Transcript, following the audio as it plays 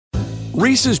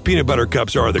Reese's peanut butter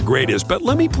cups are the greatest, but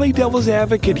let me play devil's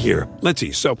advocate here. Let's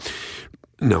see. So,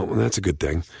 no, that's a good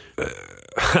thing.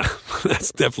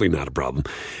 That's definitely not a problem.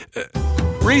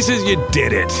 Reese's, you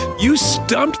did it. You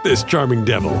stumped this charming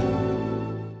devil.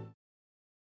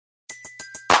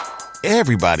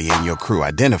 Everybody in your crew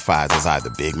identifies as either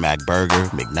Big Mac Burger,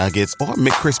 McNuggets, or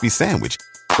McCrispy Sandwich.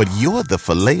 But you're the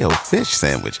Filet-O-Fish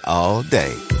Sandwich all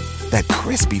day. That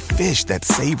crispy fish, that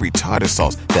savory tartar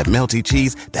sauce, that melty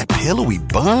cheese, that pillowy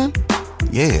bun.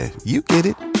 Yeah, you get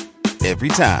it. Every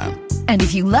time. And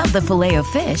if you love the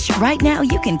Filet-O-Fish, right now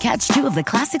you can catch two of the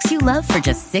classics you love for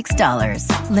just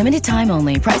 $6. Limited time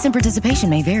only. Price and participation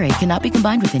may vary. Cannot be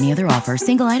combined with any other offer.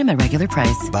 Single item at regular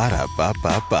price.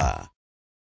 Ba-da-ba-ba-ba.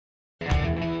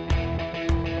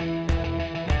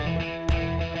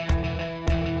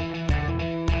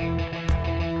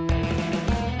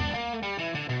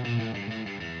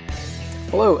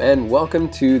 Hello and welcome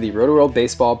to the Roto-World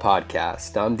Baseball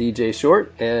Podcast. I'm DJ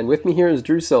Short, and with me here is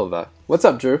Drew Silva. What's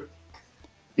up, Drew?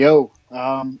 Yo,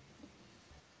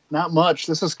 not much.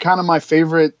 This is kind of my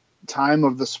favorite time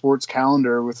of the sports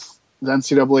calendar with the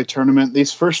NCAA tournament.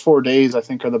 These first 4 days, I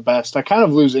think, are the best. I kind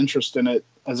of lose interest in it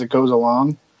as it goes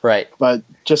along. Right. But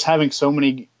just having so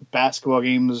many basketball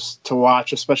games to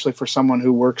watch, especially for someone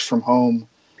who works from home,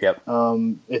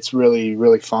 it's really,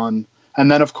 really fun.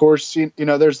 And then, of course, you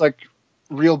know, there's like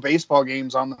real baseball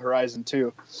games on the horizon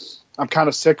too. I'm kind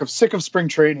of sick of spring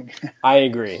training. I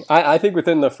agree. I think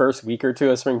within the first week or two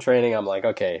of spring training, I'm like,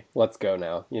 okay, let's go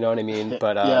now. You know what I mean?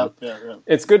 But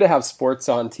It's good to have sports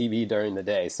on TV during the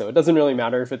day. So it doesn't really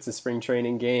matter if it's a spring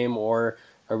training game or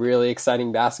a really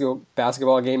exciting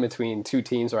basketball game between two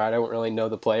teams where I don't really know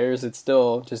the players. It's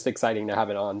still just exciting to have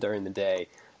it on during the day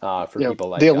for people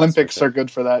like the us. Olympics are good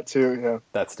for that too. Yeah,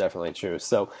 that's definitely true.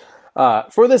 So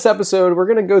for this episode, we're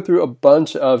going to go through a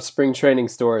bunch of spring training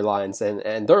storylines,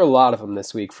 and there are a lot of them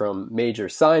this week, from major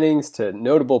signings to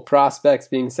notable prospects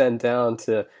being sent down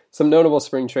to some notable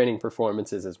spring training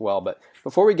performances as well. But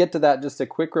before we get to that, just a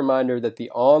quick reminder that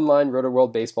the online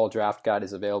Roto-World Baseball Draft Guide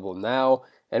is available now,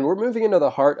 and we're moving into the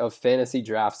heart of fantasy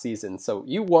draft season, so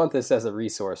you want this as a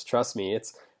resource, trust me.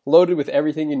 It's loaded with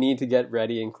everything you need to get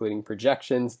ready, including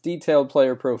projections, detailed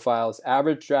player profiles,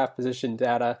 average draft position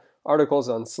data, articles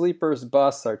on sleepers,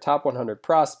 busts, our top 100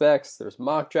 prospects. There's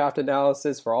mock draft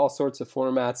analysis for all sorts of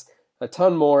formats, a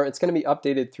ton more. It's going to be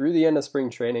updated through the end of spring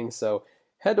training, so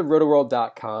head to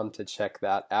rotoworld.com to check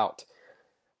that out.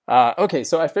 Okay,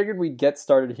 so I figured we'd get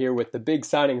started here with the big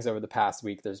signings over the past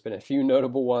week. There's been a few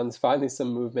notable ones, finally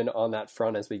some movement on that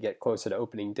front as we get closer to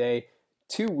opening day.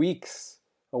 2 weeks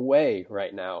away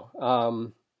right now.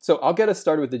 So I'll get us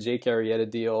started with the Jake Arrieta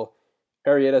deal.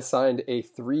 Arrieta signed a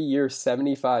 3-year,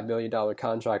 $75 million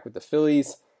contract with the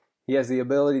Phillies. He has the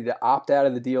ability to opt out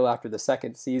of the deal after the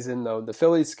second season, though the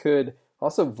Phillies could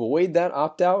also void that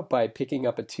opt-out by picking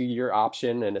up a 2-year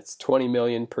option, and it's $20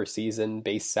 million per season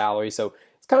base salary. So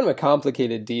it's kind of a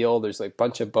complicated deal. There's like a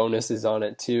bunch of bonuses on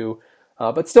it too.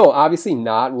 But still, obviously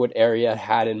not what Arrieta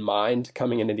had in mind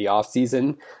coming into the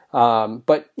offseason.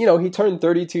 But, you know, he turned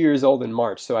 32 years old in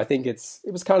March, so I think it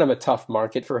was kind of a tough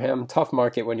market for him. Tough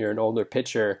market when you're an older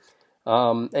pitcher.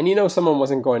 And you know someone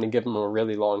wasn't going to give him a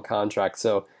really long contract,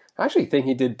 so I actually think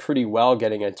he did pretty well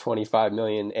getting a $25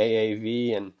 million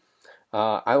AAV, and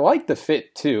I like the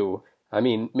fit too. I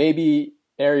mean, maybe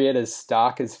Arrieta's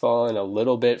stock has fallen a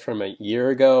little bit from a year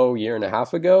and a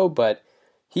half ago, but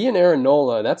he and Aaron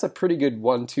Nola, that's a pretty good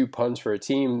 1-2 punch for a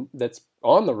team that's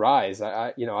on the rise.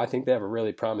 I think they have a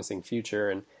really promising future,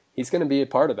 and he's going to be a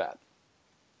part of that.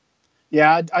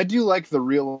 Yeah, I do like the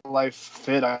real life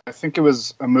fit. I think it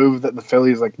was a move that the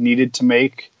Phillies needed to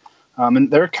make, and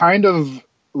they're kind of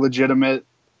legitimate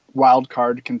wild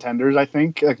card contenders. I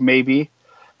think maybe,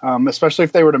 especially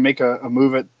if they were to make a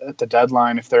move at the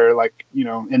deadline, if they're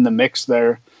in the mix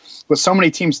there. With so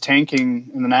many teams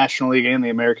tanking in the National League and the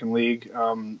American League,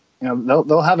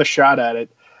 they'll have a shot at it.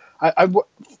 I don't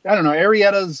know.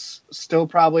 Arrieta's still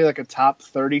probably a top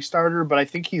 30 starter, but I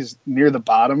think he's near the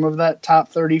bottom of that top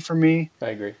 30 for me. I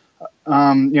agree.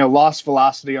 Lost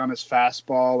velocity on his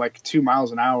fastball, 2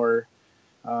 miles an hour.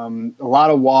 A lot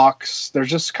of walks. There's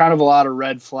just kind of a lot of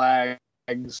red flags.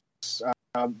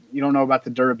 You don't know about the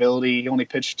durability. He only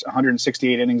pitched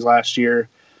 168 innings last year.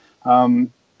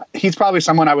 He's probably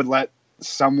someone I would let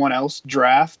someone else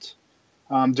draft,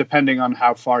 depending on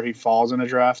how far he falls in a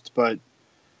draft. But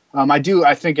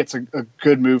I think it's a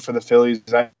good move for the Phillies.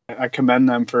 I commend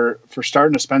them for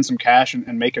starting to spend some cash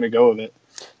and making a go of it.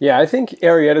 Yeah, I think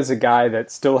Arrieta's a guy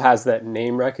that still has that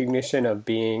name recognition of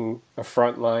being a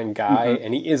frontline guy,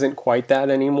 and he isn't quite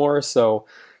that anymore. So,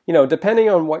 depending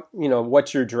on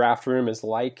what your draft room is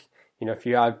like, if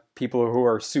you have people who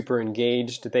are super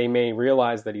engaged, they may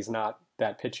realize that he's not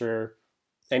that pitcher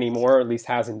anymore, or at least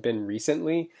hasn't been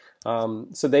recently.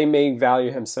 So they may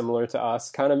value him similar to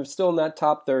us, kind of still in that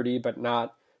top 30, but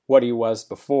not what he was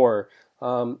before.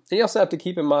 And you also have to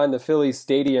keep in mind the Phillies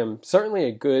Stadium, certainly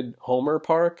a good homer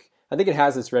park. I think it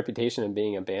has its reputation of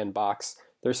being a bandbox.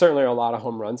 There's certainly a lot of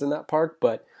home runs in that park,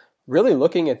 but really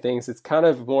looking at things, it's kind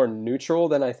of more neutral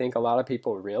than I think a lot of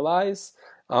people realize.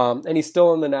 And he's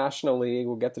still in the National League.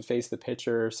 We'll get to face the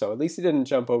pitcher. So at least he didn't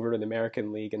jump over to the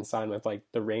American League and sign with like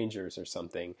the Rangers or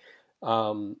something.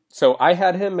 So I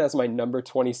had him as my number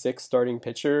 26 starting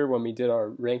pitcher when we did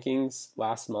our rankings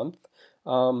last month.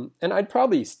 And I'd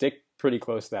probably stick pretty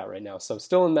close to that right now. So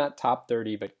still in that top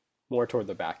 30, but more toward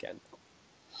the back end.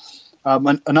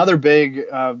 Another big,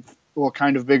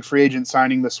 kind of big free agent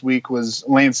signing this week was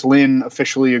Lance Lynn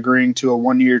officially agreeing to a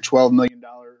 1-year, $12 million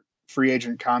free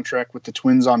agent contract with the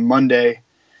Twins on Monday.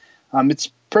 It's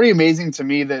pretty amazing to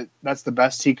me that that's the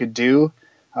best he could do.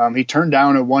 He turned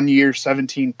down a 1-year,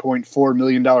 $17.4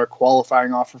 million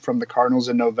qualifying offer from the Cardinals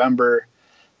in November.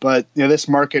 But this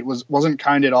market wasn't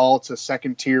kind at all to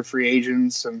second-tier free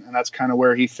agents, and that's kind of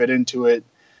where he fit into it.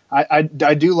 I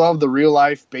do love the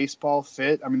real-life baseball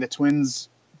fit. I mean, the Twins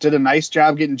did a nice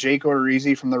job getting Jake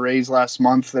Odorizzi from the Rays last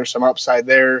month. There's some upside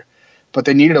there. But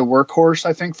they needed a workhorse,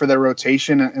 I think, for their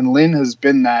rotation, and Lynn has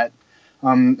been that.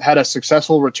 Had a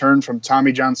successful return from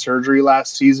Tommy John surgery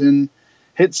last season,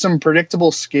 hit some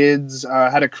predictable skids,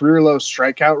 had a career-low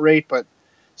strikeout rate, but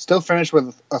still finished with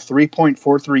a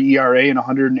 3.43 ERA in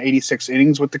 186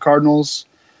 innings with the Cardinals.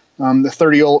 The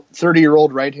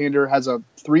 30-year-old right-hander has a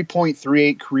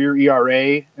 3.38 career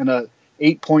ERA and a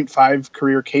 8.5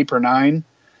 career K per nine.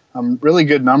 Really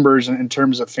good numbers in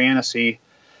terms of fantasy.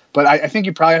 But I think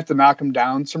you probably have to knock him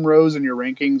down some rows in your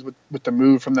rankings with the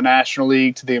move from the National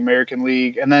League to the American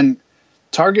League. And then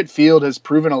Target Field has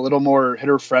proven a little more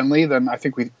hitter-friendly than I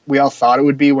think we all thought it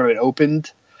would be when it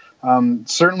opened.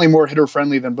 Certainly more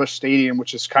hitter-friendly than Busch Stadium,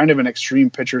 which is kind of an extreme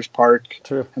pitcher's park.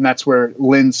 True. And that's where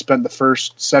Lynn spent the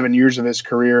first 7 years of his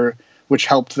career, which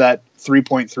helped that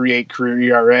 3.38 career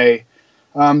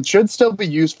ERA. Should still be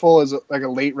useful as a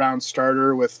late-round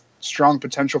starter with strong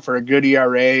potential for a good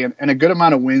ERA and a good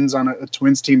amount of wins on a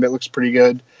Twins team that looks pretty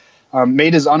good.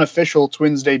 Made his unofficial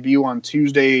Twins debut on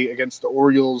Tuesday against the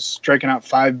Orioles, striking out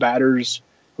 5 batters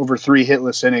over 3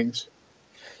 hitless innings.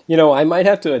 I might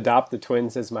have to adopt the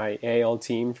Twins as my AL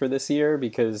team for this year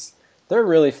because they're a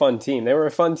really fun team. They were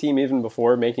a fun team even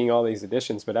before making all these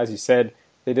additions, but as you said,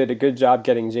 they did a good job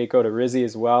getting Jake Odorizzi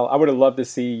as well. I would have loved to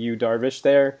see Yu Darvish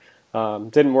there.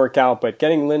 Didn't work out, but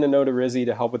getting Lynn and Odorizzi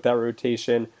to help with that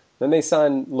rotation. Then they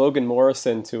signed Logan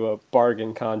Morrison to a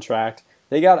bargain contract.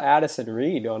 They got Addison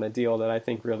Reed on a deal that I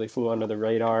think really flew under the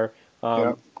radar.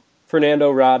 Yep. Fernando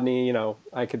Rodney,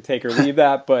 I could take or leave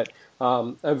that, but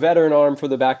a veteran arm for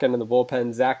the back end of the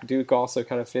bullpen. Zach Duke also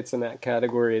kind of fits in that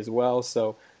category as well.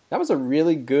 So that was a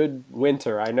really good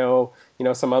winter. I know,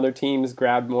 some other teams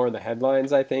grabbed more of the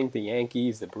headlines, I think, the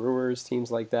Yankees, the Brewers,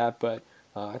 teams like that, but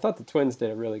I thought the Twins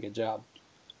did a really good job.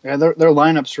 Yeah, their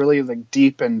lineup's really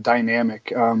deep and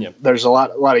dynamic. Yep. There's a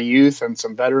lot of youth and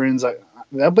some veterans.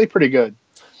 That'll be pretty good.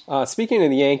 Speaking of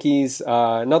the Yankees,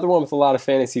 another one with a lot of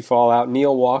fantasy fallout,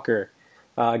 Neil Walker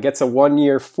gets a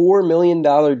 1-year, $4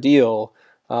 million deal,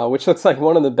 which looks like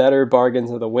one of the better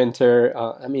bargains of the winter.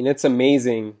 It's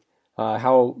amazing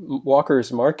how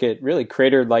Walker's market really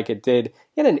cratered like it did.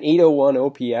 He had an 801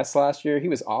 OPS last year. He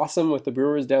was awesome with the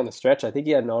Brewers down the stretch. I think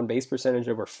he had an on-base percentage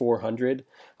over 400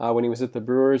 when he was at the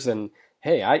Brewers. And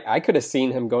hey, I could have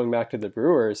seen him going back to the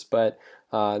Brewers, but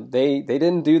they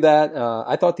didn't do that.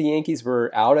 I thought the Yankees were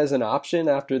out as an option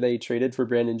after they traded for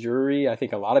Brandon Drury. I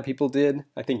think a lot of people did.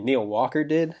 I think Neil Walker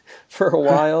did for a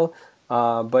while.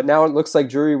 But now it looks like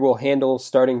Drury will handle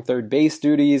starting third base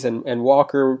duties, and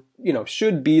Walker,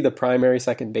 should be the primary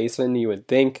second baseman, you would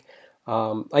think.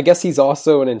 I guess he's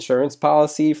also an insurance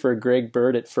policy for Greg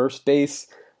Bird at first base.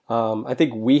 I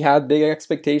think we had big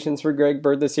expectations for Greg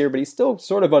Bird this year, but he's still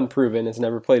sort of unproven. Has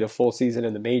never played a full season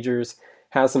in the majors,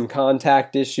 has some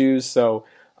contact issues, so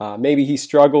maybe he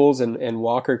struggles, and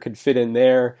Walker could fit in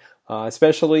there,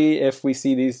 especially if we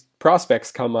see these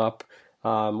prospects come up,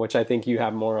 which I think you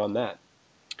have more on that.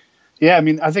 Yeah,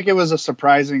 I think it was a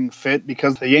surprising fit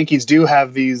because the Yankees do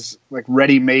have these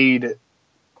ready-made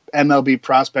MLB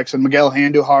prospects, and Miguel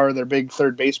Andujar, their big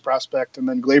third base prospect, and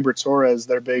then Gleyber Torres,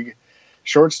 their big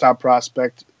shortstop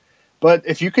prospect. But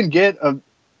if you can get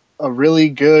a really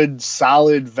good,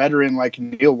 solid veteran like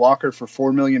Neil Walker for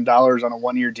 $4 million on a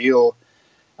 1-year deal,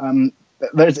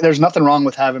 there's nothing wrong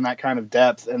with having that kind of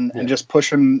depth and just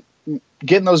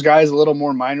getting those guys a little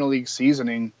more minor league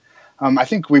seasoning. I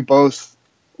think we both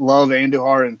love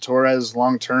Andujar and Torres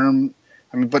long term.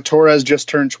 But Torres just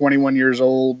turned 21 years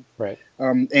old. Right.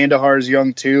 Andujar is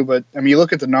young too, but you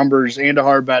look at the numbers.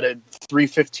 Andujar batted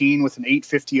 .315 with an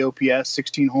 .850 OPS,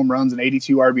 16 home runs, and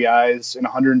 82 RBIs in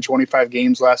 125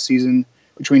 games last season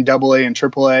between AA and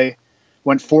AAA.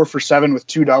 Went 4 for 7 with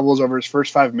 2 doubles over his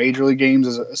first 5 major league games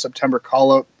as a September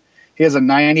call-up. He has a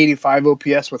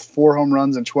 .985 OPS with 4 home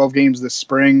runs in 12 games this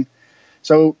spring.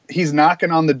 So he's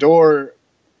knocking on the door,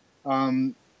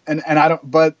 and I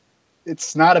don't. But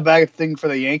it's not a bad thing for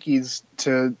the Yankees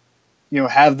to,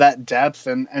 have that depth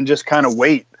and just kind of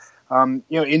wait.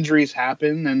 Injuries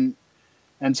happen,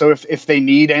 and so if they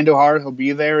need Andujar, he'll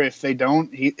be there. If they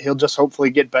don't, he'll just hopefully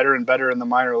get better and better in the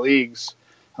minor leagues.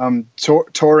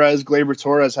 Gleyber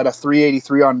Torres had a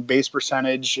 .383 on base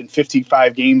percentage in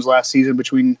 55 games last season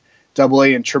between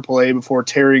AA and AAA before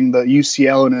tearing the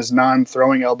UCL in his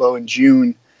non-throwing elbow in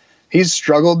June. He's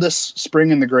struggled this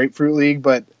spring in the Grapefruit League,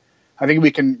 but I think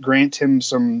we can grant him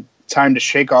some time to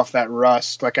shake off that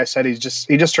rust. Like I said, he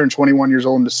just turned 21 years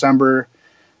old in December.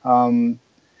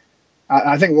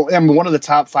 I think I'm one of the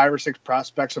top 5 or 6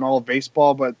 prospects in all of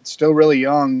baseball, but still really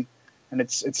young. And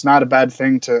it's not a bad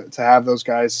thing to have those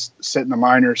guys sit in the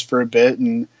minors for a bit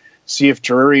and see if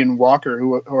Drury and Walker,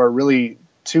 who are really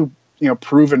two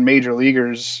proven major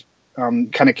leaguers,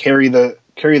 kind of carry the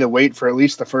weight for at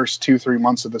least the first 2-3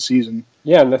 months of the season.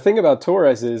 Yeah, and the thing about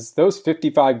Torres is those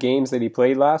 55 games that he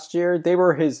played last year, they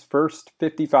were his first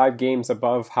 55 games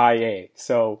above high A.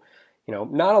 So,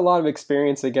 not a lot of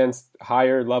experience against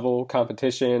higher level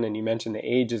competition, and you mentioned the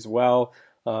age as well.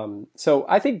 So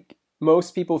I think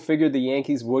most people figured the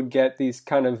Yankees would get these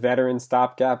kind of veteran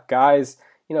stopgap guys.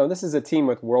 This is a team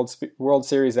with World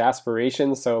Series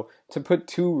aspirations, so to put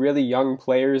 2 really young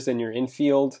players in your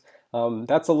infield,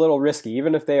 that's a little risky.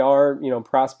 Even if they are,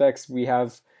 prospects we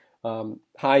have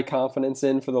high confidence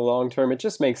in for the long term, it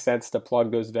just makes sense to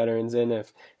plug those veterans in.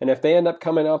 If they end up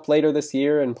coming up later this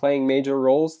year and playing major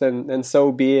roles, then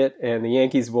so be it. And the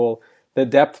Yankees the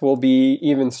depth will be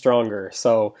even stronger.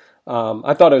 So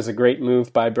I thought it was a great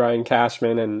move by Brian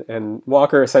Cashman, and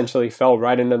Walker essentially fell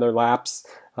right into their laps.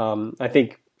 I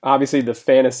think obviously the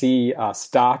fantasy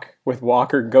stock with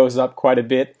Walker goes up quite a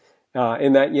bit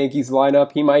in that Yankees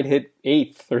lineup. He might hit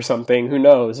 8th or something, who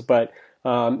knows, but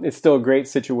it's still a great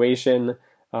situation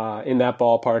in that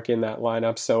ballpark, in that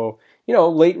lineup. So,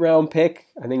 late round pick.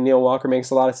 I think Neil Walker makes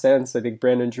a lot of sense. I think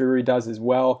Brandon Drury does as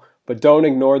well. But don't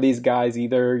ignore these guys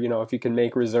either. If you can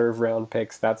make reserve round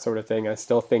picks, that sort of thing, I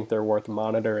still think they're worth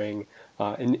monitoring,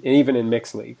 even in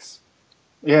mixed leagues.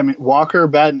 Yeah, Walker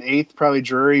batting 8th, probably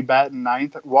Drury batting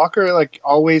 9th. Walker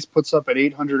always puts up at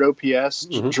 800 OPS.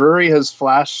 Mm-hmm. Drury has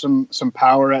flashed some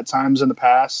power at times in the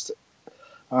past.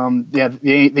 The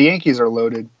Yankees are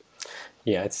loaded.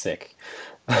 Yeah, it's sick.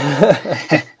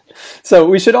 So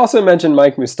we should also mention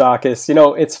Mike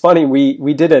Moustakas. It's funny,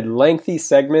 we did a lengthy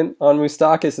segment on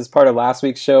Moustakas as part of last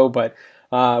week's show, but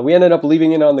we ended up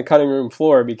leaving it on the cutting room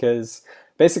floor because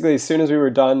basically as soon as we were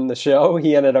done the show,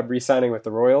 he ended up re-signing with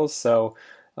the Royals. So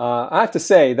I have to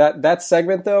say that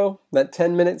segment, though, that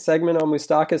 10-minute segment on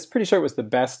Moustakas, pretty sure it was the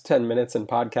best 10 minutes in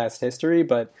podcast history,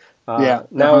 but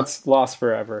now it's lost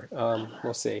forever.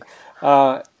 We'll see.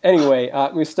 Anyway,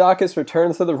 Moustakas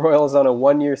returns to the Royals on a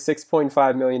 1-year,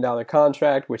 $6.5 million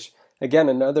contract, which, again,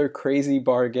 another crazy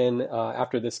bargain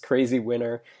after this crazy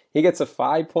winter. He gets a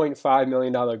 $5.5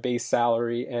 million base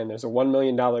salary, and there's a $1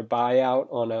 million buyout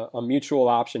on a mutual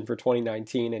option for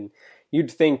 2019, and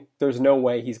you'd think there's no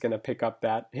way he's going to pick up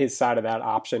his side of that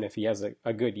option if he has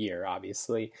a good year,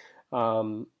 obviously.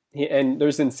 And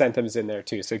there's incentives in there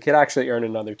too, so he could actually earn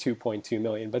another $2.2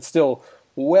 million, but still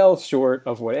well short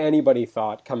of what anybody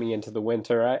thought coming into the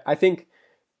winter. I think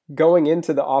going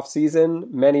into the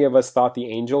offseason, many of us thought the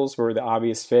Angels were the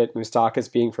obvious fit,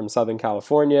 Moustakas being from Southern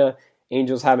California,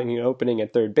 Angels having an opening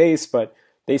at third base, but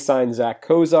they signed Zach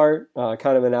Cozart,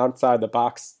 kind of an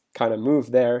outside-the-box kind of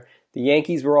move there. The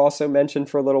Yankees were also mentioned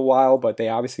for a little while, but they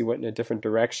obviously went in a different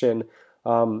direction.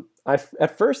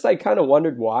 At first, I kind of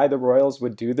wondered why the Royals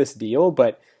would do this deal,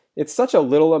 but it's such a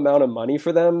little amount of money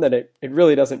for them that it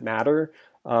really doesn't matter.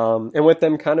 And with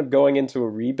them kind of going into a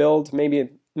rebuild, maybe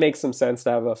it makes some sense to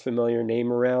have a familiar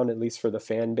name around, at least for the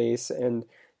fan base. And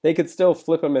they could still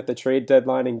flip him at the trade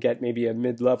deadline and get maybe a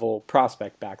mid-level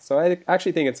prospect back. So I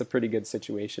actually think it's a pretty good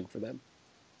situation for them.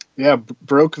 Yeah,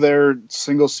 broke their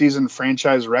single-season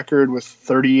franchise record with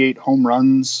 38 home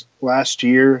runs last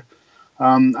year.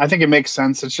 I think it makes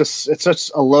sense. It's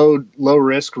just a low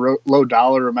risk, low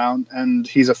dollar amount, and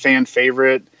he's a fan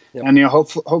favorite. Yep. And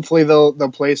hopefully they'll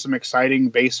play some exciting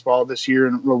baseball this year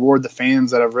and reward the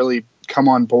fans that have really come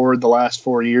on board the last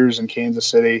 4 years in Kansas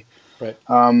City.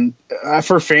 Right.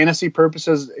 For fantasy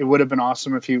purposes, it would have been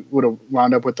awesome if he would have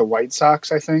wound up with the White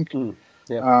Sox, I think.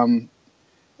 Yeah.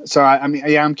 So I mean,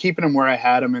 yeah, I'm keeping him where I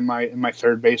had him in my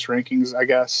third base rankings, I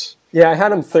guess. Yeah, I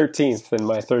had him 13th in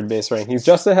my third base ranking. He's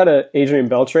just ahead of Adrian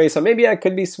Beltre, so maybe I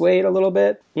could be swayed a little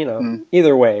bit.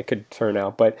 Either way it could turn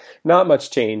out, but not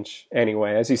much change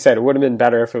anyway. As you said, it would have been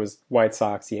better if it was White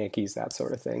Sox, Yankees, that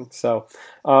sort of thing. So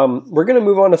we're going to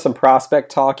move on to some prospect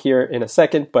talk here in a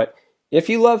second, but if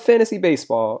you love fantasy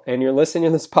baseball and you're listening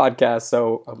to this podcast,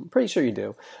 so I'm pretty sure you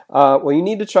do, well, you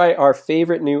need to try our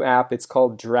favorite new app. It's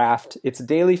called Draft. It's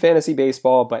daily fantasy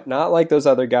baseball, but not like those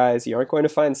other guys. You aren't going to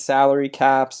find salary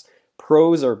caps,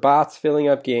 pros, or bots filling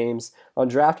up games. On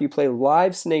Draft, you play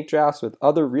live snake drafts with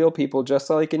other real people, just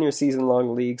like in your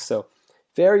season-long leagues. So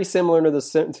very similar to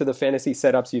the fantasy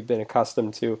setups you've been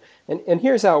accustomed to. And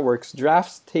here's how it works.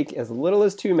 Drafts take as little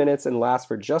as 2 minutes and last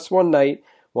for just one night.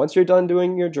 Once you're done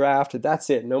doing your draft, that's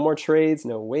it. No more trades,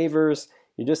 no waivers.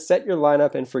 You just set your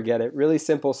lineup and forget it. Really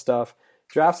simple stuff.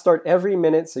 Drafts start every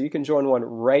minute, so you can join one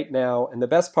right now. And the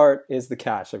best part is the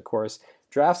cash, of course.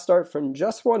 Drafts start from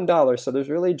just $1, so there's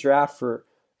really draft for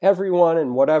everyone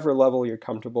and whatever level you're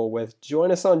comfortable with. Join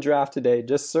us on Draft today.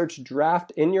 Just search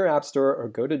Draft in your app store or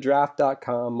go to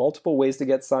draft.com. Multiple ways to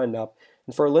get signed up.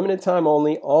 And for a limited time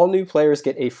only, all new players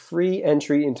get a free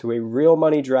entry into a real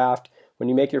money draft when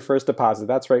you make your first deposit.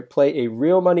 That's right, play a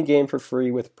real money game for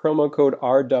free with promo code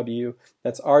RW.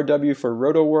 That's RW for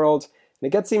RotoWorld. And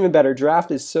it gets even better. Draft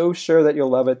is so sure that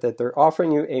you'll love it that they're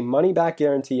offering you a money-back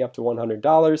guarantee up to $100.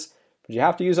 But you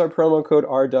have to use our promo code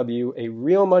RW, a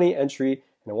real money entry,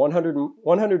 and a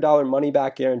 $100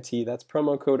 money-back guarantee. That's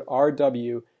promo code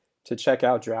RW to check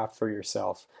out Draft for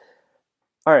yourself.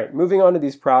 All right, moving on to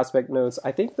these prospect notes.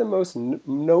 I think the most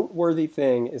noteworthy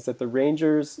thing is that the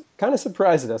Rangers kind of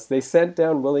surprised us. They sent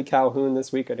down Willie Calhoun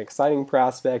this week, an exciting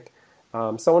prospect,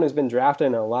 someone who's been drafted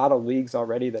in a lot of leagues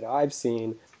already that I've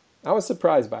seen. I was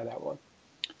surprised by that one.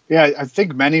 Yeah, I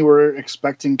think many were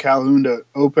expecting Calhoun to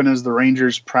open as the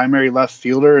Rangers' primary left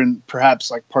fielder and perhaps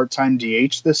like part-time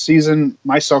DH this season,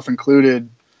 myself included.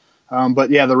 But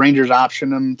yeah, the Rangers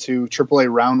optioned him to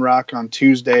AAA Round Rock on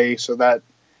Tuesday, so that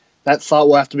thought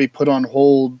will have to be put on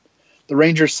hold. The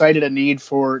Rangers cited a need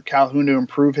for Calhoun to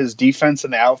improve his defense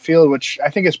in the outfield, which I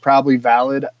think is probably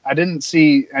valid. I didn't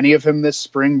see any of him this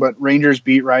spring, but Rangers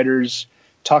beat writers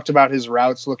talked about his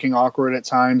routes looking awkward at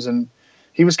times, and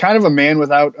he was kind of a man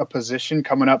without a position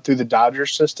coming up through the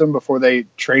Dodgers system before they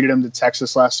traded him to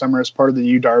Texas last summer as part of the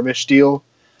Yu Darvish deal.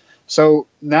 So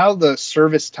now the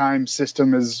service time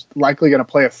system is likely going to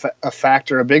play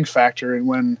a big factor in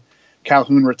when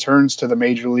Calhoun returns to the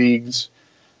major leagues.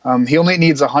 He only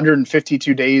needs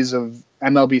 152 days of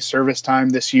MLB service time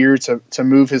this year to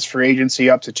move his free agency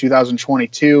up to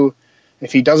 2022.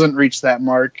 If he doesn't reach that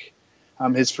mark,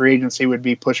 his free agency would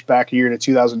be pushed back a year to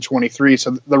 2023.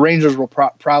 So the Rangers will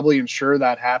probably ensure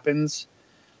that happens,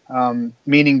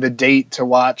 meaning the date to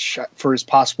watch for his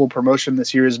possible promotion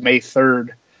this year is May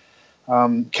 3rd.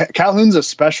 Calhoun's a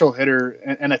special hitter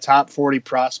and a top 40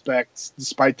 prospect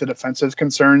despite the defensive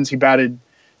concerns. He batted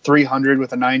 .300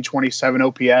 with a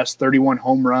 .927 OPS, 31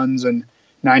 home runs, and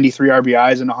 93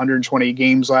 RBIs in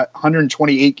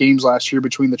 128 games last year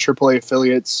between the AAA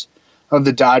affiliates of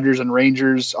the Dodgers and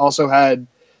Rangers. Also had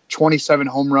 27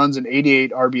 home runs and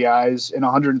 88 RBIs in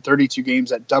 132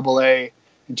 games at AA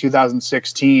in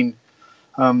 2016.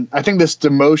 I think this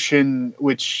demotion,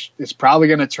 which is probably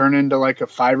going to turn into like a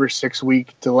 5 or 6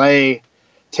 week delay,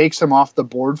 takes him off the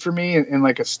board for me in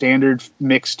like a standard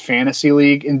mixed fantasy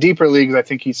league. In deeper leagues, I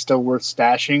think he's still worth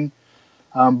stashing.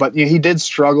 But he did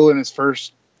struggle in his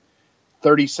first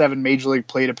 37 major league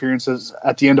plate appearances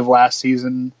at the end of last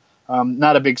season.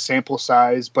 Not a big sample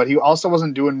size, but he also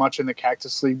wasn't doing much in the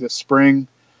Cactus League this spring.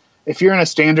 If you're in a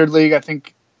standard league, I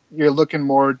think you're looking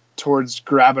more towards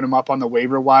grabbing him up on the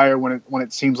waiver wire when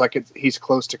it seems like he's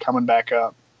close to coming back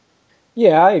up.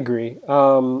 Yeah, I agree.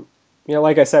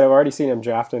 Like I said, I've already seen him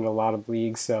drafted in a lot of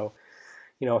leagues. So,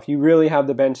 if you really have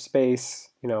the bench space,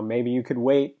 maybe you could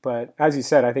wait. But as you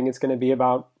said, I think it's going to be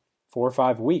about 4 or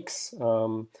 5 weeks.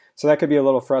 So that could be a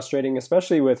little frustrating,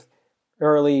 especially with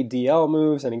early DL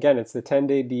moves. And again, it's the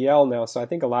 10-day DL now. So I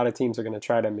think a lot of teams are going to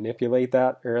try to manipulate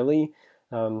that early.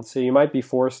 So you might be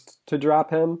forced to drop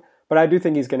him. But I do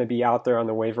think he's going to be out there on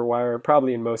the waiver wire,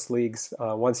 probably in most leagues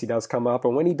once he does come up.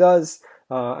 And when he does,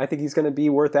 I think he's going to be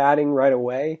worth adding right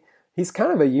away. He's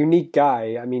kind of a unique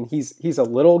guy. I mean, he's a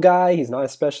little guy. He's not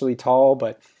especially tall,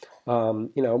 but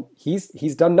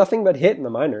he's done nothing but hit in the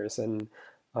minors and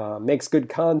makes good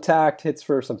contact, hits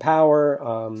for some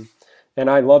power. And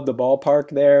I love the ballpark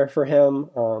there for him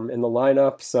in the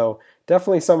lineup. So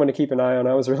definitely someone to keep an eye on.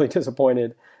 I was really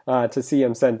disappointed to see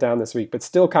him sent down this week, but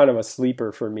still kind of a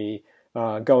sleeper for me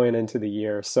going into the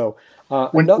year. So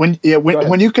when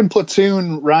you can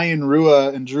platoon Ryan Rua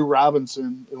and Drew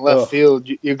Robinson in left field,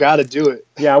 you got to do it.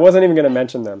 Yeah, I wasn't even going to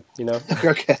mention them.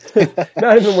 Okay,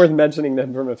 not even worth mentioning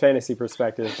them from a fantasy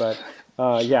perspective. But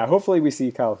hopefully we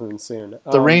see Calhoun soon.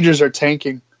 The Rangers are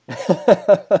tanking.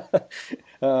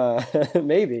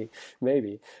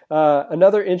 Maybe.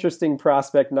 Another interesting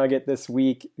prospect nugget this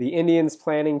week. The Indians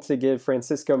planning to give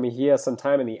Francisco Mejia some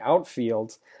time in the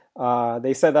outfield.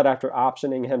 They said that after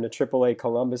optioning him to AAA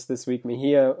Columbus this week.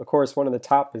 Mejia, of course, one of the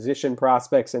top position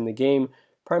prospects in the game,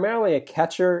 primarily a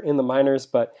catcher in the minors,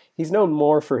 but he's known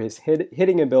more for his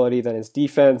hitting ability than his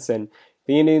defense, and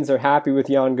the Indians are happy with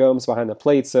Yan Gomes behind the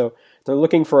plate, so they're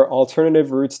looking for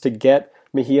alternative routes to get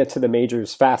Mejia to the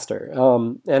majors faster.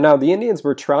 And now the Indians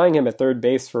were trying him at third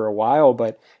base for a while,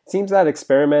 but it seems that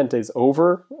experiment is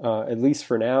over, at least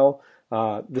for now.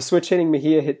 The switch hitting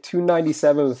Mejia hit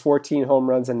 .297 with 14 home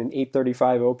runs and an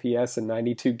 .835 OPS in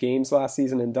 92 games last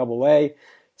season in Double-A.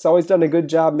 He's always done a good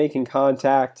job making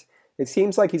contact. It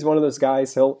seems like he's one of those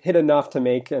guys, he'll hit enough to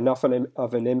make enough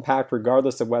of an impact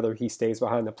regardless of whether he stays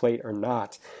behind the plate or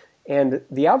not. And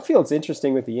the outfield's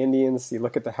interesting with the Indians. You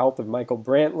look at the health of Michael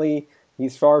Brantley.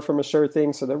 He's far from a sure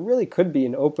thing, so there really could be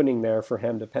an opening there for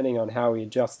him depending on how he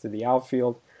adjusts to the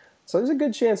outfield. So there's a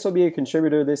good chance he'll be a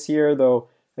contributor this year, though.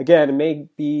 Again, it may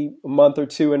be a month or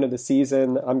two into the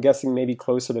season. I'm guessing maybe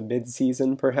closer to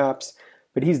mid-season, perhaps.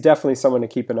 But he's definitely someone to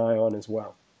keep an eye on as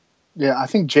well. Yeah, I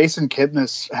think Jason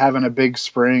Kipnis having a big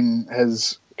spring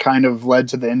has kind of led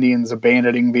to the Indians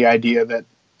abandoning the idea that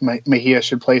Mejia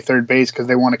should play third base because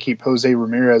they want to keep Jose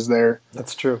Ramirez there.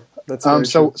 That's true. That's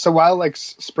true. So while like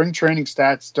spring training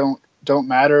stats don't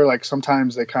matter, like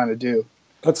sometimes they kind of do.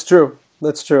 That's true.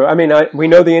 I mean, we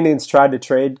know the Indians tried to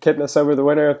trade Kipnis over the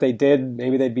winter. If they did,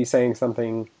 maybe they'd be saying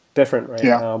something different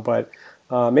now. But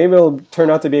maybe it'll turn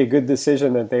out to be a good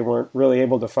decision that they weren't really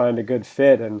able to find a good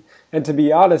fit. And to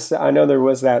be honest, I know there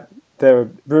was the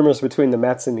rumors between the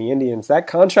Mets and the Indians. That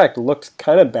contract looked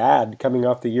kind of bad coming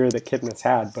off the year that Kipnis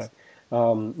had. But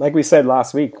like we said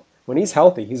last week, when he's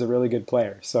healthy, he's a really good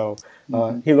player. So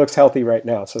he looks healthy right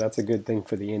now, so that's a good thing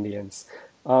for the Indians.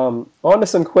 On to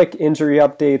some quick injury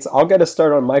updates. I'll get a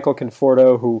start on Michael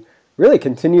Conforto, who really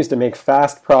continues to make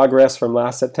fast progress from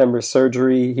last September's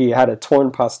surgery. He had a torn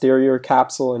posterior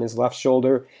capsule in his left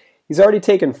shoulder. He's already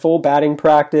taken full batting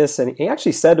practice, and he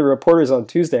actually said to reporters on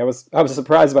Tuesday, I was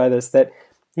surprised by this, that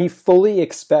he fully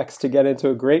expects to get into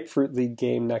a Grapefruit League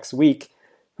game next week.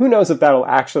 Who knows if that'll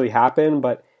actually happen,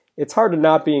 but it's hard to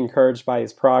not be encouraged by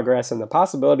his progress and the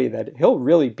possibility that he'll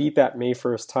really beat that May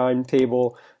 1st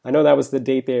timetable. I know that was the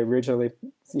date they originally,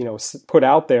 put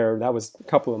out there. That was a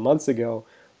couple of months ago.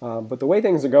 But the way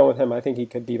things are going with him, I think he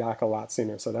could be back a lot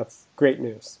sooner. So that's great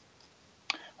news.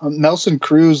 Nelson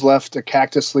Cruz left a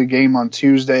Cactus League game on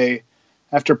Tuesday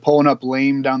after pulling up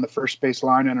lame down the first base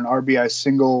line on an RBI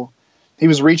single. He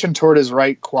was reaching toward his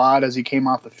right quad as he came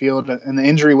off the field, and the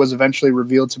injury was eventually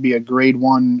revealed to be a grade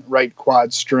 1 right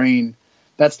quad strain.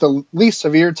 That's the least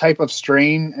severe type of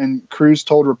strain, and Cruz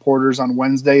told reporters on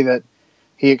Wednesday that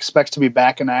he expects to be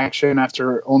back in action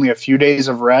after only a few days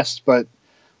of rest, but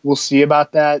we'll see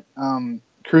about that.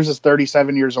 Cruz is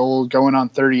 37 years old, going on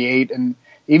 38, and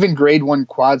even grade 1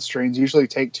 quad strains usually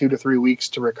take 2 to 3 weeks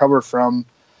to recover from.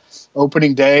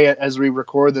 Opening day, as we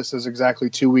record this, is exactly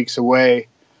 2 weeks away.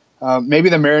 Maybe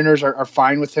the Mariners are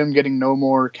fine with him getting no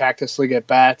more Cactus League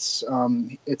at-bats.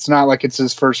 It's not like it's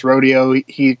his first rodeo.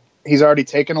 He's already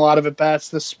taken a lot of at-bats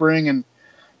this spring, and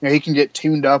he can get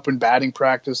tuned up in batting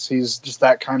practice. He's just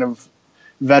that kind of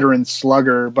veteran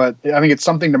slugger. But I think it's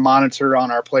something to monitor on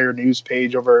our player news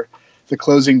page over the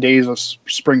closing days of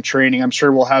spring training. I'm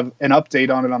sure we'll have an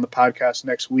update on it on the podcast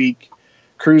next week.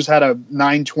 Cruz had a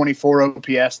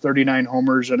 .924 OPS, 39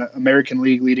 homers, and an American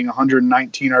League leading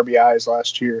 119 RBIs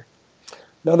last year.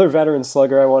 Another veteran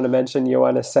slugger I want to mention,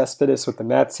 Yoenis Cespedes with the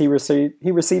Mets. He received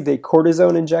a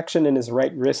cortisone injection in his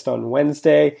right wrist on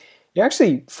Wednesday. He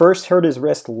actually first hurt his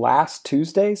wrist last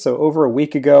Tuesday, so over a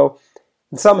week ago,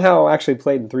 and somehow actually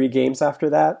played in 3 games after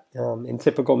that, in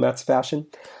typical Mets fashion.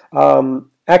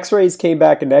 X-rays came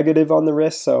back negative on the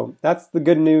wrist, so that's the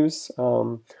good news.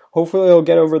 Hopefully he'll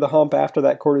get over the hump after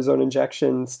that cortisone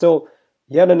injection. Still,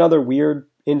 yet another weird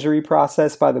injury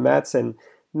process by the Mets, and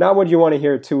not what you want to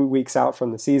hear 2 weeks out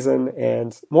from the season.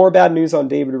 And more bad news on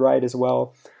David Wright as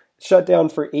well. Shut down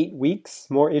for 8 weeks.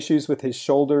 More issues with his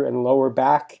shoulder and lower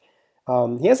back.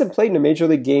 He hasn't played in a Major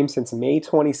League game since May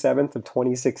 27th of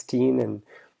 2016, and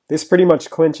this pretty much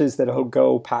clinches that he'll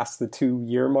go past the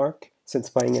 2-year mark since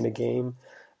playing in a game.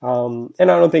 And I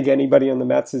don't think anybody on the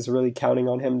Mets is really counting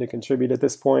on him to contribute at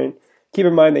this point. keep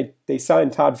in mind they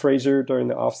signed Todd Frazier during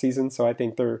the offseason, so I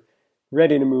think they're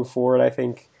ready to move forward. I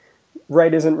think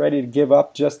Wright isn't ready to give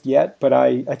up just yet, but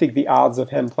I think the odds of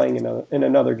him playing in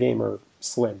another game are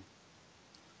slim.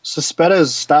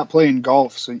 Suspetta's stopped playing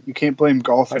golf, so you can't blame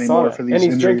golf anymore for these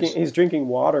injuries. He's drinking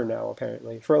water now,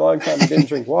 apparently. For a long time, he didn't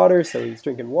drink water, so he's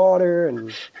drinking water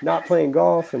and not playing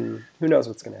golf, and who knows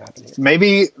what's going to happen here.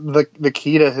 Maybe the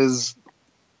key to his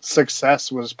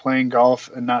success was playing golf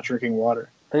and not drinking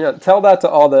water. Tell that to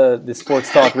all the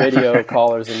sports talk radio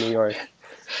callers in New York.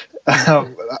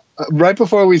 Right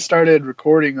before we started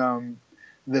recording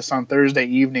this on Thursday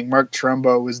evening, Mark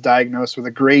Trumbo was diagnosed with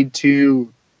a grade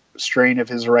 2 strain of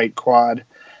his right quad.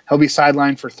 He'll be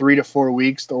sidelined for 3 to 4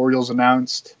 weeks, the Orioles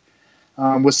announced.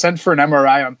 Was sent for an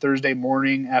MRI on Thursday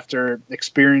morning after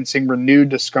experiencing renewed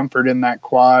discomfort in that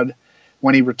quad.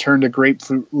 When he returned to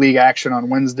Grapefruit League action on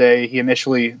Wednesday, he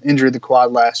initially injured the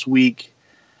quad last week.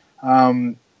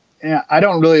 I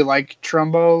don't really like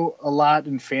Trumbo a lot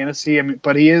in fantasy,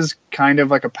 but he is kind of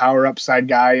like a power upside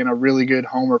guy in a really good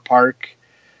homer park.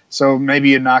 So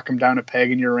maybe you knock him down a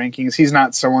peg in your rankings. He's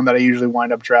not someone that I usually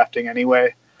wind up drafting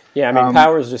anyway. Yeah,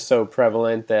 power is just so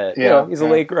prevalent that he's a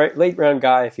late round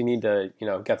guy if you need to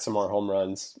get some more home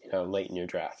runs late in your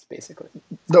draft, basically.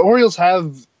 The Orioles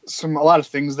have a lot of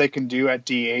things they can do at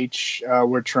DH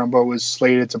where Trumbo was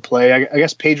slated to play. I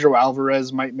guess Pedro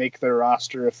Alvarez might make their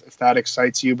roster if that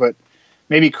excites you, but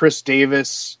maybe Chris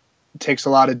Davis takes a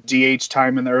lot of DH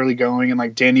time in the early going, and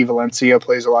like Danny Valencia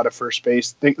plays a lot of first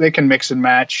base. They can mix and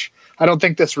match. I don't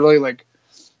think this really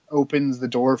opens the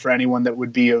door for anyone that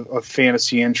would be of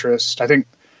fantasy interest. I think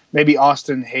maybe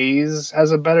Austin Hayes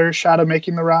has a better shot of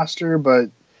making the roster, but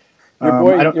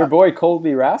your boy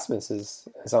Colby Rasmus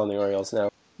is on the Orioles now.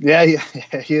 Yeah,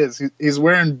 he is. He's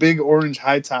wearing big orange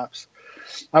high tops.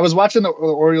 I was watching the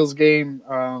Orioles game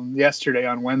yesterday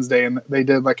on Wednesday, and they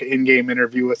did an in-game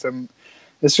interview with him.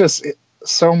 It's just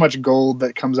so much gold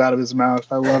that comes out of his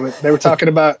mouth. I love it. They were talking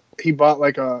about he bought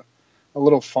a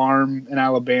little farm in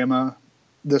Alabama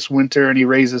this winter, and he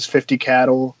raises 50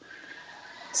 cattle.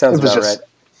 Sounds about right.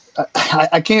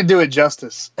 I can't do it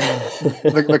justice,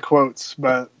 the quotes,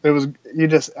 but it was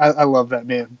I love that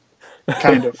man,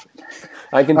 kind of.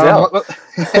 I can tell.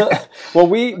 Well,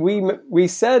 we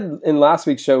said in last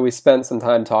week's show we spent some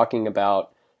time talking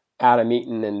about Adam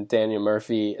Eaton and Daniel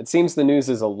Murphy. It seems the news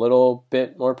is a little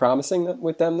bit more promising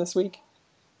with them this week.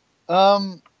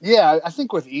 Yeah, I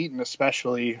think with Eaton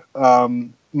especially,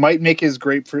 might make his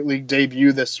Grapefruit League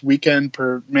debut this weekend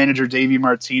per manager Davey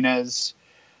Martinez.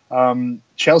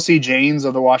 Chelsea Janes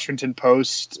of the Washington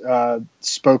Post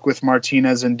spoke with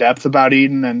Martinez in depth about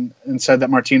Eaton and said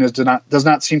that Martinez does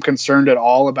not seem concerned at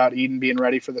all about Eaton being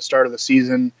ready for the start of the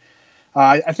season.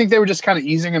 I think they were just kind of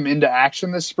easing him into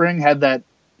action this spring. Had that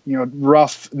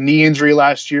rough knee injury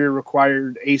last year,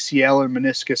 required ACL and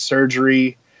meniscus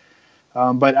surgery.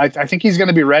 But I think he's going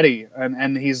to be ready,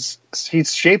 and he's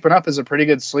shaping up as a pretty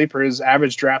good sleeper. His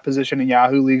average draft position in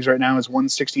Yahoo leagues right now is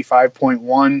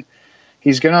 165.1.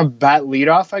 He's going to bat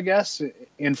leadoff, I guess,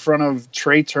 in front of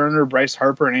Trey Turner, Bryce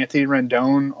Harper, and Anthony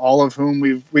Rendon, all of whom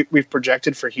we've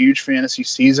projected for huge fantasy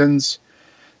seasons.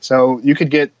 So you could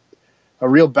get a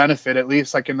real benefit, at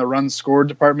least in the run scored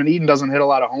department. Eaton doesn't hit a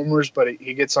lot of homers, but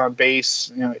he gets on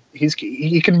base.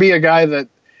 He can be a guy that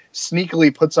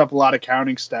sneakily puts up a lot of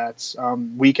counting stats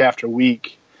week after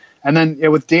week. And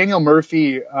then with Daniel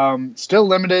Murphy, still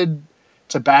limited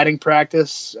to batting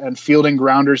practice and fielding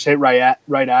grounders hit right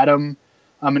at him.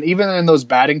 And even in those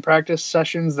batting practice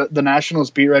sessions, the Nationals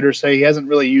beat writers say he hasn't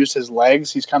really used his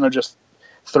legs. He's kind of just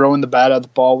throwing the bat at the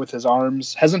ball with his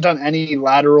arms. Hasn't done any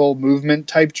lateral movement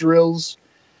type drills.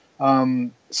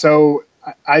 So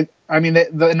I mean,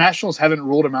 the Nationals haven't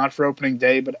ruled him out for opening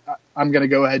day, but I'm going to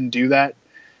go ahead and do that.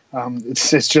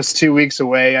 It's just 2 weeks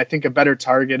away. I think a better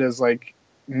target is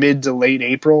mid to late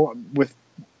April.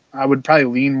 I would probably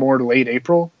lean more to late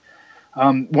April.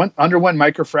 Underwent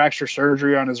microfracture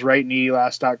surgery on his right knee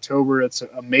last October. It's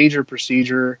a major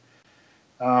procedure.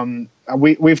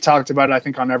 We've talked about it, I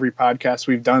think, on every podcast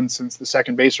we've done since the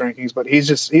second base rankings, but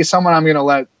he's someone I'm going to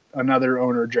let another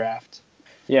owner draft.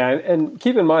 Yeah, and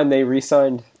keep in mind they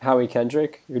re-signed Howie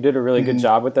Kendrick, who did a really good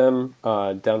job with them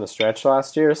down the stretch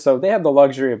last year. So they have the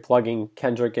luxury of plugging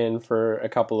Kendrick in for a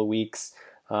couple of weeks.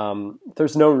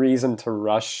 There's no reason to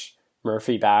rush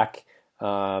Murphy back,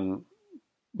 and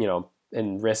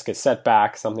risk a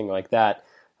setback, something like that.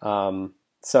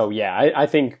 So yeah, I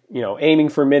think aiming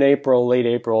for mid-April, late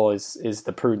April is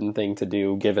the prudent thing to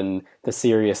do given the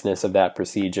seriousness of that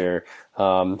procedure.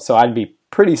 So I'd be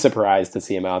pretty surprised to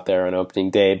see him out there on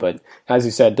opening day. But as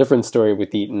you said, different story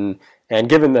with Eaton. And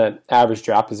given the average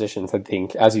draft positions, I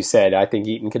think, as you said, I think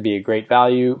Eaton could be a great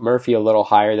value. Murphy a little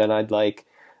higher than I'd like.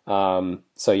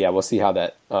 So yeah, we'll see how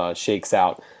that shakes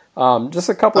out. Just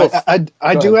a couple of.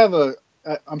 I do have a.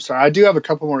 I'm sorry. I do have a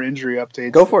couple more injury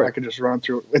updates. Go for it. I could just run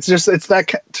through. It's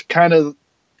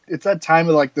that time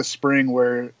of like the spring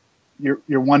where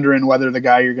you're wondering whether the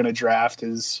guy you're going to draft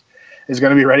is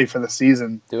going to be ready for the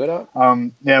season. Do it up.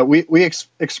 Yeah, we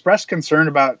expressed concern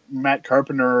about Matt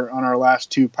Carpenter on our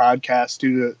last two podcasts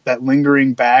due to that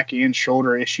lingering back and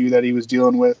shoulder issue that he was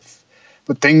dealing with.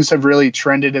 But things have really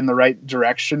trended in the right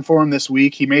direction for him this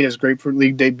week. He made his Grapefruit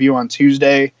League debut on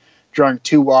Tuesday, drawing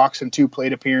 2 walks and 2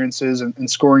 plate appearances and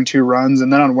scoring 2 runs.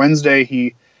 And then on Wednesday,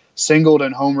 he singled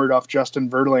and homered off Justin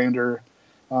Verlander,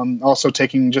 also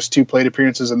taking just 2 plate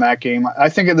appearances in that game. I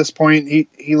think at this point,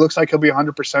 he looks like he'll be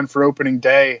 100% for opening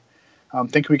day. I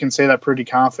think we can say that pretty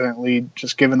confidently,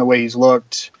 just given the way he's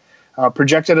looked.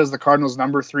 Projected as the Cardinals'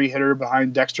 number 3 hitter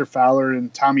behind Dexter Fowler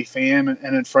and Tommy Pham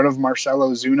and in front of Marcell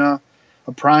Ozuna,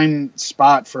 a prime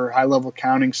spot for high-level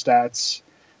counting stats.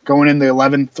 Going in the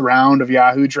 11th round of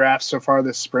Yahoo drafts so far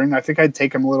this spring, I think I'd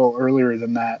take him a little earlier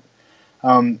than that.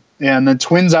 And then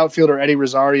Twins outfielder Eddie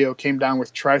Rosario came down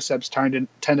with triceps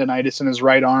tendonitis in his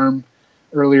right arm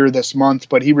earlier this month,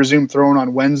 but he resumed throwing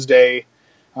on Wednesday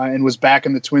and was back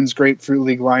in the Twins' Grapefruit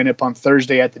League lineup on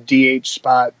Thursday at the DH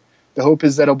spot. The hope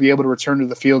is that he'll be able to return to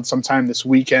the field sometime this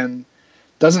weekend.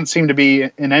 Doesn't seem to be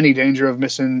in any danger of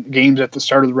missing games at the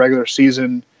start of the regular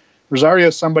season. Rosario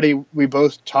is somebody we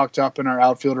both talked up in our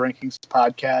outfield rankings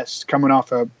podcast, coming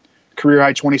off a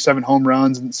career-high 27 home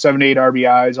runs and 78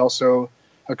 RBIs, also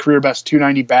a career-best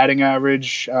 290 batting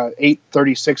average,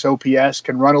 836 OPS,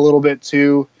 can run a little bit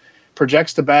too,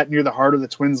 projects to bat near the heart of the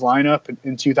Twins lineup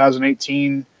in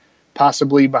 2018,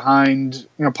 possibly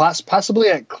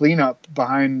at cleanup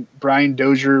behind Brian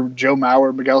Dozier, Joe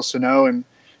Mauer, Miguel Sano, and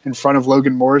in front of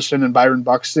Logan Morrison and Byron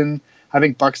Buxton. I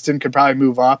think Buxton could probably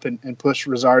move up and push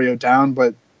Rosario down,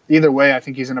 but either way, I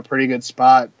think he's in a pretty good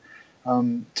spot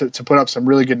to put up some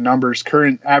really good numbers.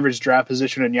 Current average draft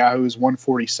position in Yahoo is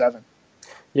 147.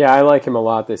 Yeah, I like him a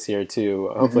lot this year too.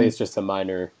 Hopefully it's just a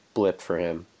minor blip for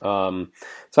him. So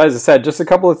as I said, just a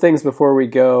couple of things before we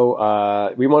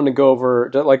go. We wanted to go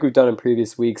over, like we've done in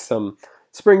previous weeks, some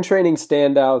spring training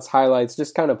standouts, highlights,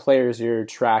 just kind of players you're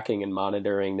tracking and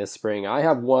monitoring this spring. I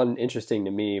have one interesting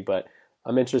to me, but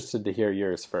I'm interested to hear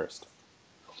yours first.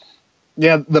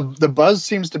 Yeah, the buzz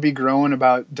seems to be growing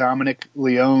about Dominic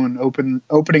Leone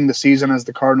opening the season as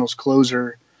the Cardinals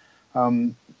closer.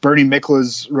 Bernie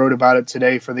Miklasz wrote about it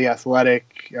today for The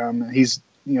Athletic. He's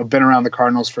been around the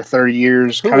Cardinals for 30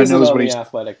 years. Kind of knows what he's.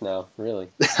 Athletic now, really.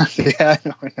 Yeah,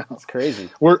 I know. It's crazy.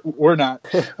 We're not.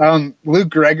 Luke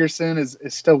Gregerson is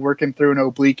still working through an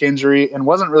oblique injury and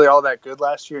wasn't really all that good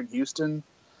last year in Houston.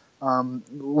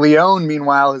 Leone,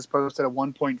 meanwhile, has posted a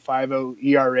 1.50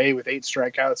 ERA with 8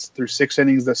 strikeouts through 6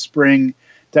 innings this spring.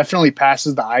 Definitely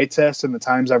passes the eye test, and the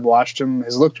times I've watched him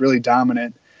has looked really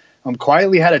dominant.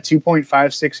 Quietly had a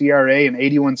 2.56 ERA and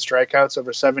 81 strikeouts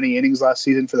over 70 innings last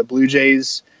season for the Blue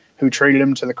Jays, who traded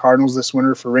him to the Cardinals this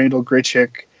winter for Randall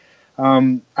Grichuk.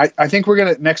 I think we're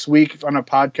going to, next week on a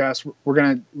podcast, we're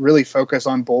going to really focus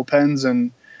on bullpens,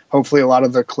 and hopefully a lot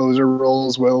of the closer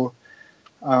roles will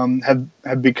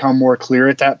have become more clear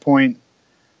at that point.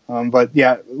 But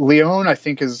yeah, Leone, I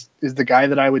think, is the guy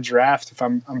that I would draft if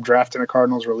I'm drafting a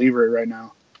Cardinals reliever right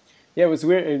now. Yeah, it was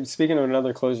weird. Speaking of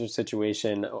another closer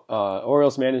situation,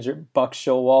 Orioles manager Buck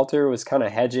Showalter was kind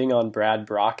of hedging on Brad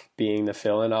Brock being the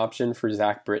fill-in option for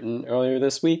Zach Britton earlier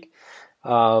this week.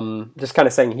 Just kind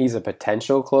of saying he's a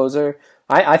potential closer.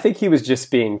 I think he was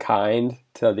just being kind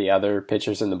to the other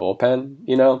pitchers in the bullpen,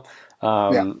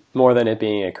 more than it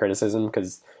being a criticism,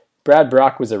 because Brad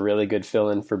Brock was a really good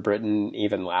fill-in for Britton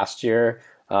even last year.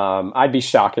 I'd be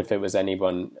shocked if it was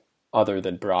anyone other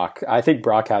than Brock. I think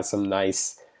Brock has some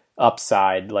nice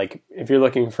upside. Like if you're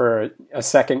looking for a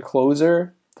second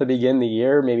closer to begin the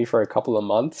year, maybe for a couple of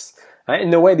months,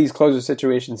 and the way these closer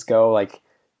situations go, like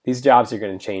these jobs are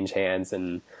going to change hands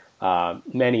and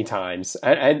many times.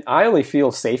 And I only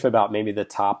feel safe about maybe the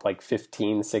top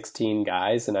 15, 16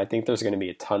 guys, and I think there's going to be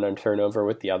a ton of turnover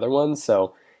with the other ones.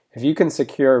 So if you can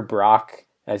secure Brock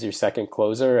as your second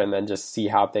closer and then just see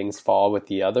how things fall with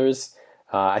the others,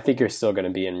 I think you're still going to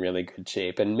be in really good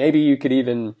shape. And maybe you could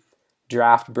even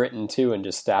draft Britton too and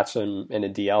just stats him in a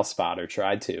DL spot, or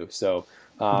try to. So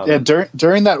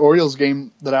during that Orioles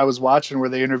game that I was watching where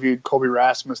they interviewed Colby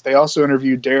Rasmus, they also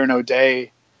interviewed Darren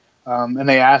O'Day, and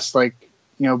they asked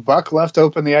Buck left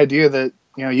open the idea that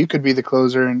you could be the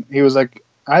closer, and he was like,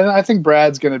 I think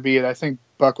Brad's going to be it. I think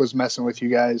Buck was messing with you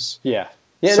guys. Yeah.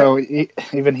 So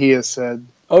even he has said.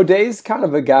 O'Day's kind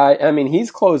of a guy. I mean, he's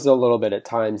closed a little bit at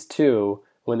times too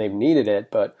when they've needed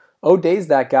it, but O'Day's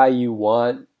that guy you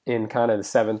want in kind of the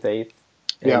 7th, 8th,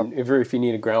 and if you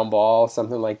need a ground ball,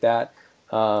 something like that.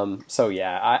 So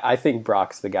yeah, I think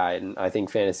Brock's the guy, and I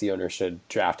think fantasy owners should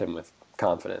draft him with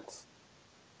confidence.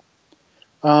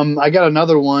 I got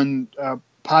another one.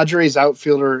 Padres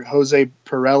outfielder Jose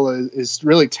Pirela is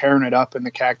really tearing it up in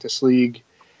the Cactus League.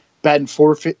 Batting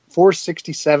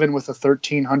 467 with a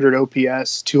 1,300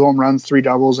 OPS, 2 home runs, 3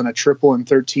 doubles, and a triple in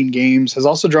 13 games. Has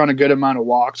also drawn a good amount of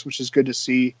walks, which is good to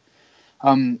see.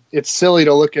 It's silly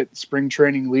to look at spring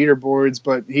training leaderboards,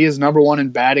 but he is number 1 in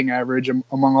batting average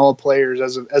among all players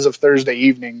as of Thursday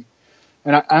evening.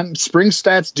 And spring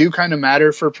stats do kind of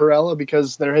matter for Pirela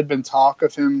because there had been talk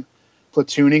of him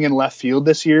platooning in left field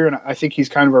this year, and I think he's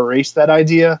kind of erased that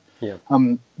idea. Yeah.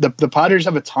 The Padres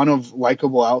have a ton of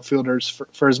likable outfielders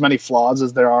for as many flaws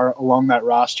as there are along that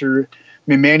roster. I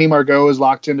mean, Manny Margot is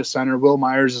locked into center. Will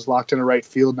Myers is locked into right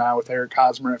field now with Eric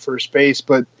Hosmer at first base.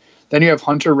 But then you have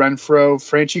Hunter Renfroe.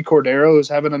 Franchi Cordero is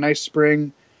having a nice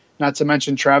spring, not to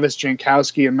mention Travis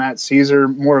Jankowski and Matt Caesar,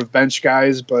 more of bench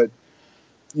guys. But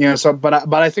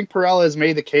but I think Pirela has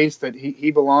made the case that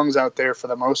he belongs out there for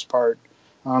the most part.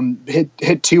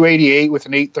 Hit 288 with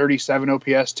an 837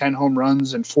 OPS, 10 home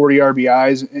runs, and 40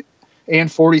 RBIs,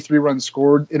 and 43 runs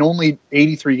scored in only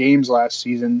 83 games last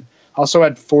season. Also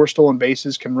had 4 stolen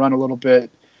bases, can run a little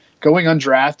bit. Going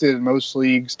undrafted in most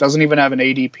leagues, doesn't even have an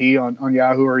ADP on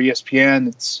Yahoo or ESPN.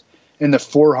 It's in the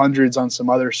 400s on some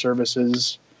other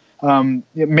services.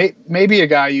 Maybe a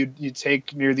guy you'd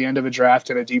take near the end of a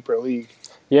draft in a deeper league.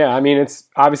 Yeah, I mean, it's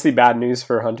obviously bad news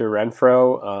for Hunter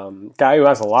Renfroe. Guy who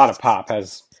has a lot of pop,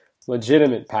 has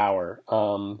legitimate power,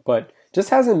 but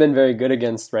just hasn't been very good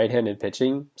against right-handed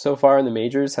pitching so far in the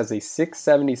majors. Has a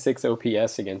 676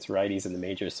 OPS against righties in the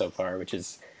majors so far, which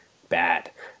is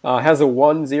bad. Has a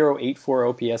 1084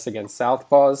 OPS against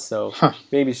southpaws, so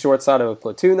maybe short side of a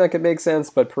platoon that could make sense,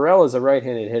 but Pirela is a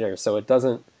right-handed hitter, so it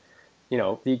doesn't,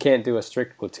 you can't do a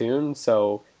strict platoon,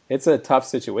 so it's a tough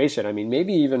situation. I mean,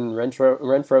 maybe even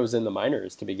Renfroe's in the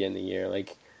minors to begin the year.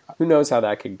 Like, who knows how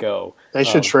that could go? They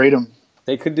should trade him.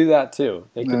 They could do that too.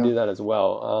 They could do that as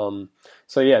well.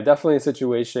 So yeah, definitely a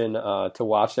situation to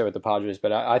watch there with the Padres.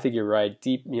 But I think you're right.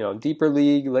 Deeper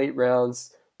league, late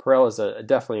rounds. Pirela's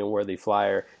definitely a worthy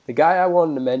flyer. The guy I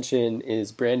wanted to mention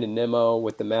is Brandon Nimmo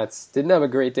with the Mets. Didn't have a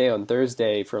great day on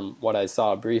Thursday from what I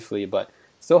saw briefly, but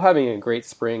still having a great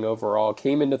spring overall.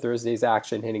 Came into Thursday's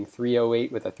action hitting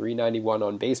 .308 with a .391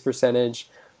 on base percentage.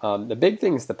 The big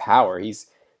thing is the power. He's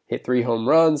hit 3 home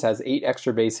runs, has 8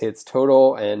 extra base hits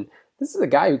total, and this is a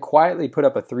guy who quietly put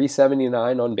up a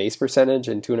 .379 on base percentage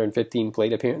in 215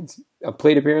 plate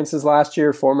appearances last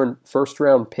year. Former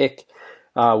first-round pick,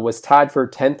 was tied for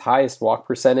 10th highest walk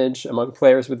percentage among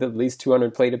players with at least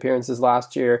 200 plate appearances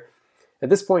last year.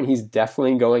 At this point, he's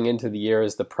definitely going into the year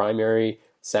as the primary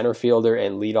center fielder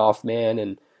and leadoff man,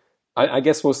 and I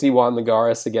guess we'll see Juan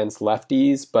Lagares against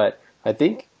lefties, but I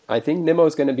think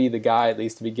Nimmo's going to be the guy, at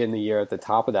least to begin the year, at the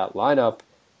top of that lineup.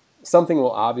 Something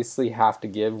will obviously have to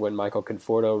give when Michael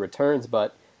Conforto returns,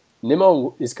 but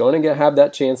Nimmo is going to have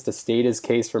that chance to state his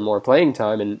case for more playing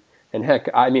time, and heck,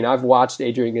 I mean, I've watched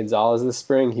Adrian Gonzalez this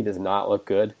spring. He does not look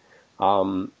good.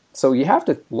 So you have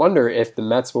to wonder if the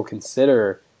Mets will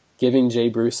consider giving Jay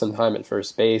Bruce some time at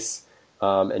first base,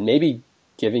 and maybe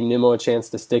giving Nimmo a chance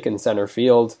to stick in center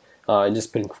field and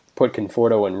just put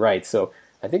Conforto in right. So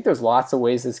I think there's lots of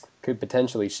ways this could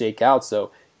potentially shake out.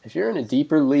 So if you're in a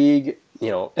deeper league,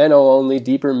 NL only,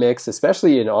 deeper mix,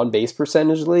 especially an on-base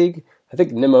percentage league, I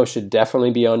think Nimmo should definitely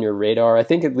be on your radar. I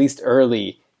think at least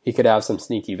early he could have some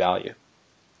sneaky value.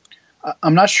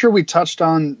 I'm not sure we touched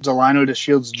on Delino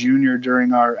DeShields Jr.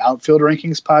 during our outfield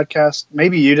rankings podcast.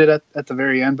 Maybe you did at the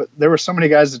very end, but there were so many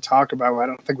guys to talk about. I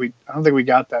don't think we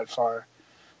got that far.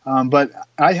 But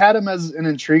I had him as an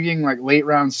intriguing late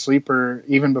round sleeper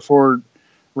even before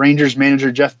Rangers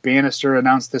manager Jeff Bannister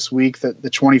announced this week that the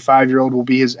 25-year-old will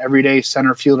be his everyday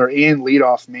center fielder and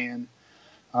leadoff man.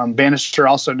 Bannister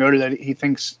also noted that he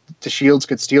thinks DeShields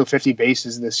could steal 50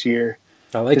 bases this year.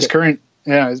 I like his it.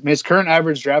 His current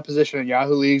average draft position in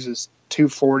Yahoo leagues is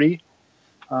 240.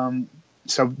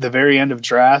 So the very end of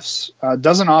drafts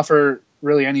doesn't offer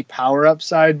really any power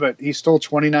upside, but he stole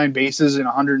 29 bases in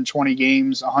 120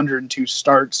 games, 102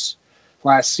 starts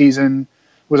last season.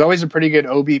 Was always a pretty good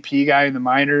OBP guy in the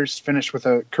minors. Finished with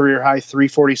a career high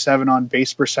 347 on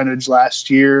base percentage last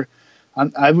year.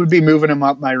 I would be moving him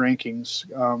up my rankings,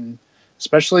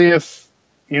 especially if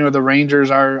the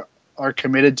Rangers are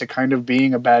committed to kind of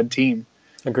being a bad team.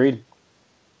 Agreed.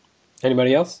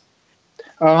 Anybody else?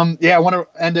 I want to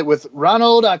end it with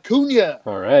Ronald Acuna.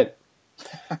 All right.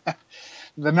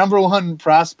 The number one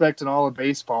prospect in all of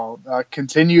baseball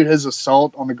continued his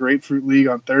assault on the Grapefruit League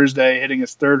on Thursday, hitting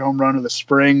his third home run of the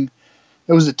spring.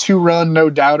 It was a 2-run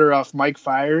no-doubter off Mike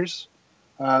Fiers.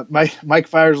 Mike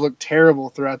Fiers looked terrible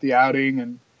throughout the outing,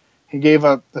 and he gave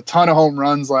up a ton of home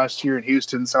runs last year in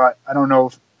Houston, so I don't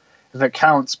know if it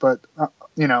counts, but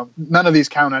none of these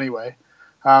count anyway.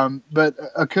 But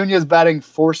Acuna is batting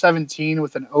 .417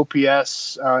 with an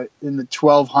OPS in the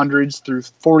 1200s through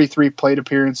 43 plate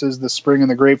appearances this spring in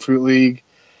the Grapefruit League.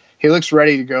 He looks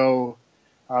ready to go,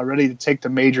 ready to take the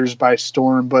majors by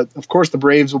storm. But, of course, the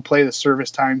Braves will play the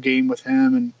service time game with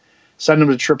him and send him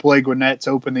to AAA Gwinnett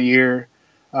to open the year.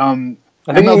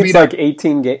 I think it's like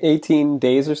 18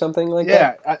 days or something like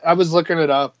that. Yeah, I was looking it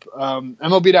up.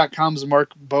 MLB.com's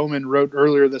Mark Bowman wrote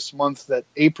earlier this month that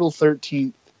April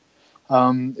 13th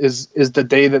is the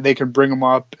day that they can bring him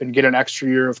up and get an extra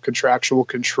year of contractual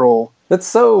control. That's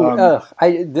so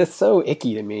that's so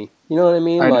icky to me. You know what I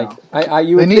mean?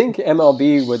 You would think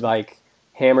MLB would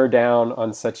hammer down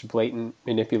on such blatant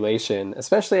manipulation,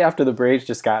 especially after the Braves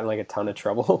just got in a ton of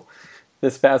trouble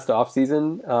this past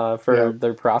offseason for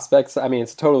their prospects. I mean,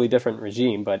 it's a totally different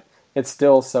regime, but it's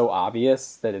still so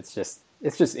obvious that it's just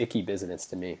icky business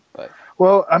to me. But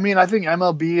I mean, I think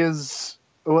MLB is,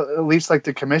 at least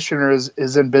the commissioner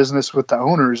is in business with the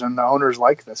owners, and the owners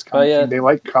like this kind of thing. They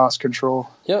like cost control.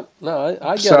 Yep. No,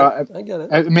 I get it. I get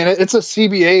it. I mean, it's a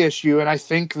CBA issue, and I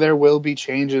think there will be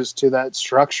changes to that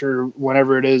structure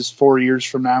whenever it is 4 years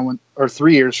from now or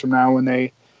 3 years from now when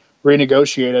they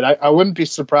renegotiate it. I wouldn't be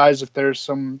surprised if there's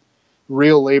some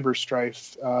real labor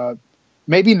strife.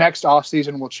 Maybe next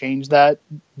offseason will change that,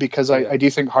 because I do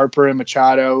think Harper and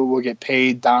Machado will get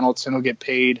paid. Donaldson will get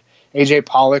paid. AJ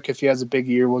Pollock, if he has a big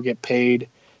year, will get paid.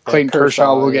 Clayton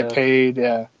Kershaw will get paid.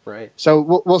 Yeah. Right.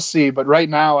 So we'll see. But right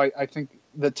now, I think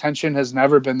the tension has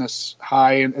never been this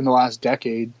high in the last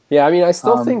decade. Yeah, I mean, I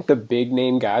still think the big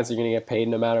name guys are going to get paid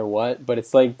no matter what. But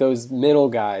it's those middle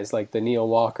guys, like the Neil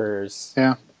Walkers,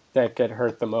 that get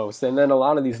hurt the most. And then a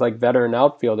lot of these veteran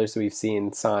outfielders we've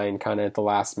seen sign kind of at the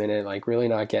last minute, really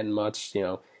not getting much.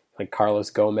 Like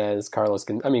Carlos Gomez,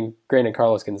 granted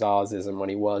Carlos Gonzalez isn't what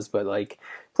he was, but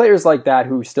players like that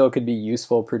who still could be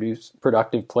useful,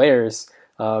 productive players,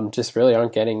 just really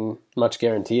aren't getting much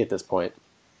guarantee at this point.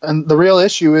 And the real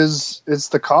issue is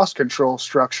the cost control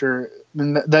structure. I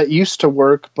mean, that used to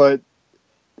work, but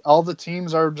all the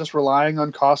teams are just relying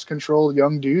on cost control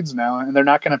young dudes now, and they're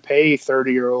not going to pay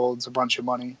 30-year-olds a bunch of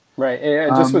money. Right.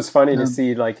 It just was funny to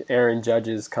see Aaron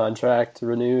Judge's contract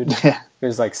renewed. Yeah. It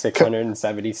was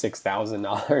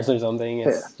 $676,000 or something.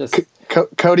 It's just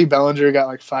Cody Bellinger got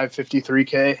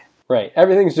 $553K. Right.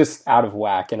 Everything's just out of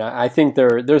whack, and I think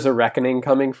there's a reckoning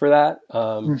coming for that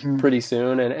pretty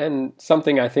soon, and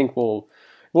something I think will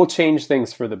change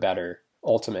things for the better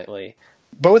ultimately.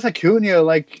 But with Acuna,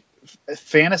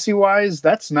 fantasy wise,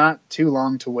 that's not too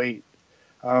long to wait.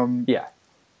 And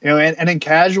in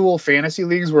casual fantasy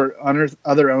leagues where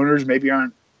other owners maybe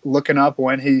aren't looking up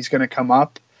when he's going to come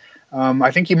up,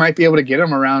 I think you might be able to get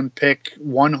him around pick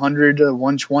 100 to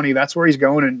 120. That's where he's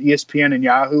going in ESPN and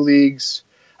Yahoo leagues.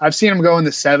 I've seen him go in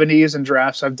the 70s in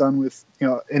drafts I've done with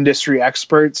industry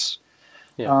experts.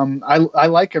 Yeah. I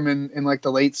like him in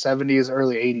the late 70s,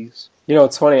 early 80s.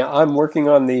 It's funny. I'm working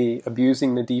on the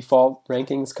Abusing the Default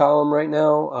rankings column right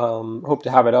now. Hope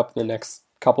to have it up in the next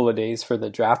couple of days for the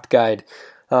draft guide.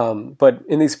 But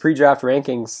in these pre-draft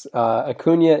rankings,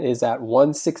 Acuna is at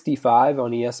 165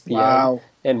 on ESPN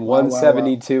and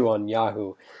 172 on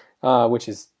Yahoo, which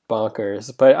is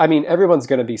bonkers. But, I mean, everyone's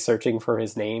going to be searching for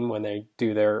his name when they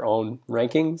do their own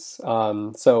rankings.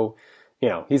 So,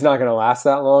 he's not going to last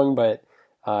that long, but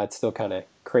it's still kind of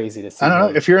crazy to see. I don't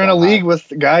know. If you're in a league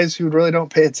with guys who really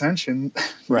don't pay attention,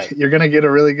 right, you're going to get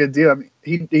a really good deal. I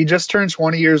mean, he just turned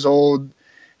 20 years old.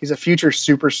 He's a future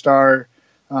superstar.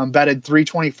 Batted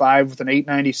 .325 with an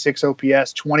 .896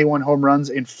 OPS, 21 home runs,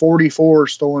 and 44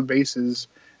 stolen bases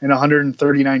in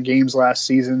 139 games last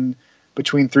season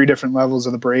between 3 different levels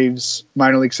of the Braves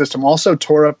minor league system. Also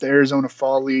tore up the Arizona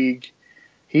Fall League.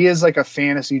 He is a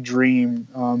fantasy dream,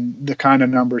 the kind of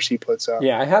numbers he puts up.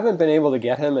 Yeah, I haven't been able to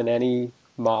get him in any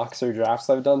mocks or drafts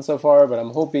I've done so far, but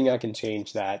I'm hoping I can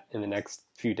change that in the next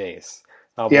few days.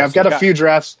 I've got a few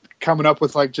drafts coming up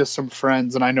with just some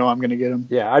friends, and I know I'm going to get them.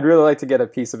 Yeah, I'd really like to get a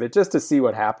piece of it just to see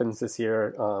what happens this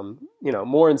year.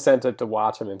 More incentive to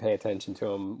watch him and pay attention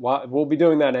to him. We'll be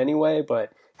doing that anyway,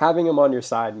 but having him on your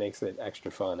side makes it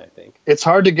extra fun, I think. It's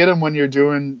hard to get him when you're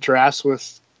doing drafts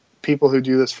with people who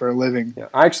do this for a living. Yeah,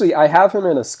 I have him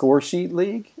in a score sheet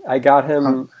league. I got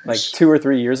him 2 or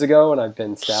 3 years ago, and I've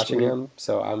been stashing him,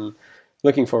 so I'm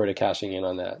looking forward to cashing in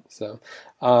on that. So,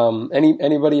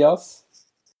 anybody else?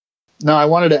 No, I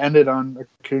wanted to end it on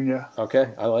Acuna. Okay,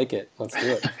 I like it. Let's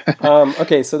do it.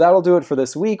 Okay, so that'll do it for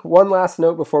this week. One last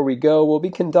note before we go. We'll be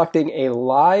conducting a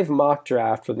live mock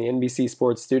draft from the NBC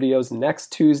Sports Studios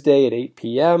next Tuesday at 8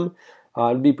 p.m.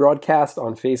 It'll be broadcast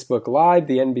on Facebook Live,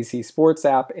 the NBC Sports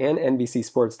app, and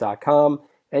NBCSports.com.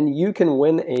 And you can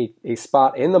win a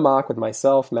spot in the mock with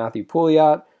myself, Matthew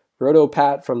Pouliot,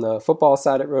 RotoPat from the football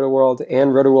side at RotoWorld,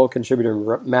 and RotoWorld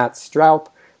contributor Matt Stroup.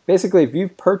 Basically, if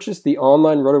you've purchased the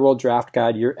online RotoWorld draft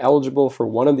guide, you're eligible for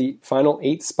one of the final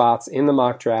 8 spots in the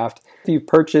mock draft. If you've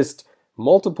purchased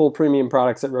multiple premium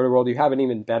products at RotoWorld, you have an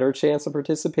even better chance of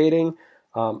participating.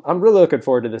 I'm really looking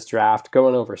forward to this draft,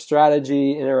 going over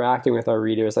strategy, interacting with our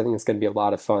readers. I think it's going to be a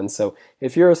lot of fun. So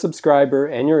if you're a subscriber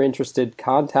and you're interested,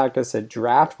 contact us at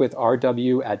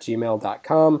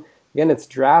draftwithrw@gmail.com. Again, it's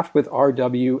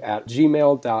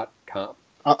draftwithrw@gmail.com.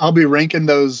 I'll be ranking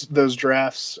those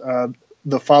drafts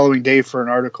the following day for an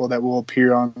article that will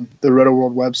appear on the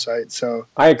RotoWorld website. So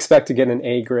I expect to get an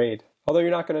A grade. Although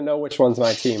you're not going to know which one's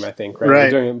my team, I think, right?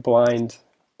 Right. We're doing a blind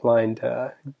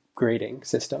grading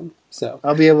system. So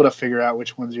I'll be able to figure out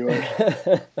which one's yours.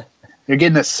 You're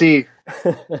getting a C.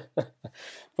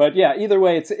 But yeah, either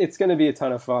way, it's going to be a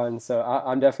ton of fun. So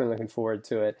I'm definitely looking forward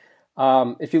to it.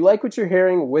 If you like what you're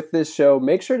hearing with this show,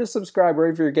 make sure to subscribe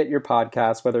wherever you get your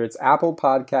podcasts, whether it's Apple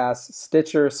Podcasts,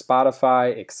 Stitcher,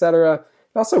 Spotify, etc.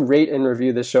 Also rate and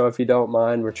review the show if you don't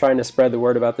mind. We're trying to spread the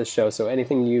word about this show, so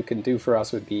anything you can do for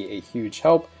us would be a huge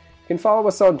help. You can follow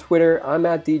us on Twitter. I'm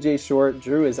at DJ Short.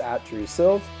 Drew is at Drew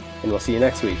Silv, and we'll see you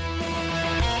next week.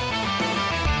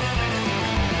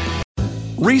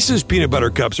 Reese's Peanut Butter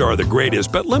Cups are the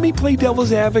greatest, but let me play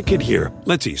devil's advocate here.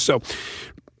 Let's see. So,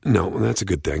 no, that's a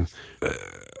good thing.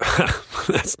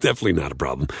 That's definitely not a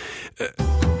problem.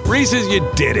 Reese's, you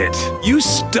did it. You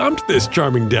stumped this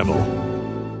charming devil.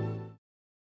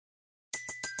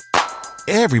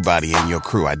 Everybody in your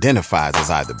crew identifies as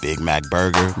either Big Mac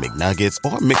Burger, McNuggets,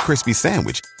 or McCrispy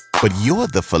Sandwich. But you're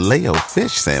the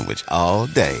Filet-O-Fish Sandwich all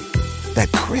day. That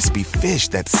crispy fish,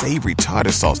 that savory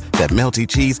tartar sauce, that melty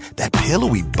cheese, that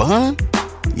pillowy bun.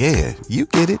 Yeah, you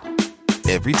get it.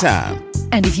 Every time.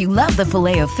 And if you love the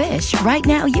Filet-O-Fish, right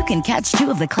now you can catch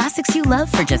 2 of the classics you love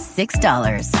for just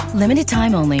 $6. Limited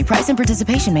time only. Price and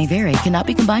participation may vary. Cannot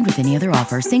be combined with any other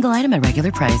offer. Single item at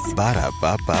regular price.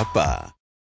 Ba-da-ba-ba-ba.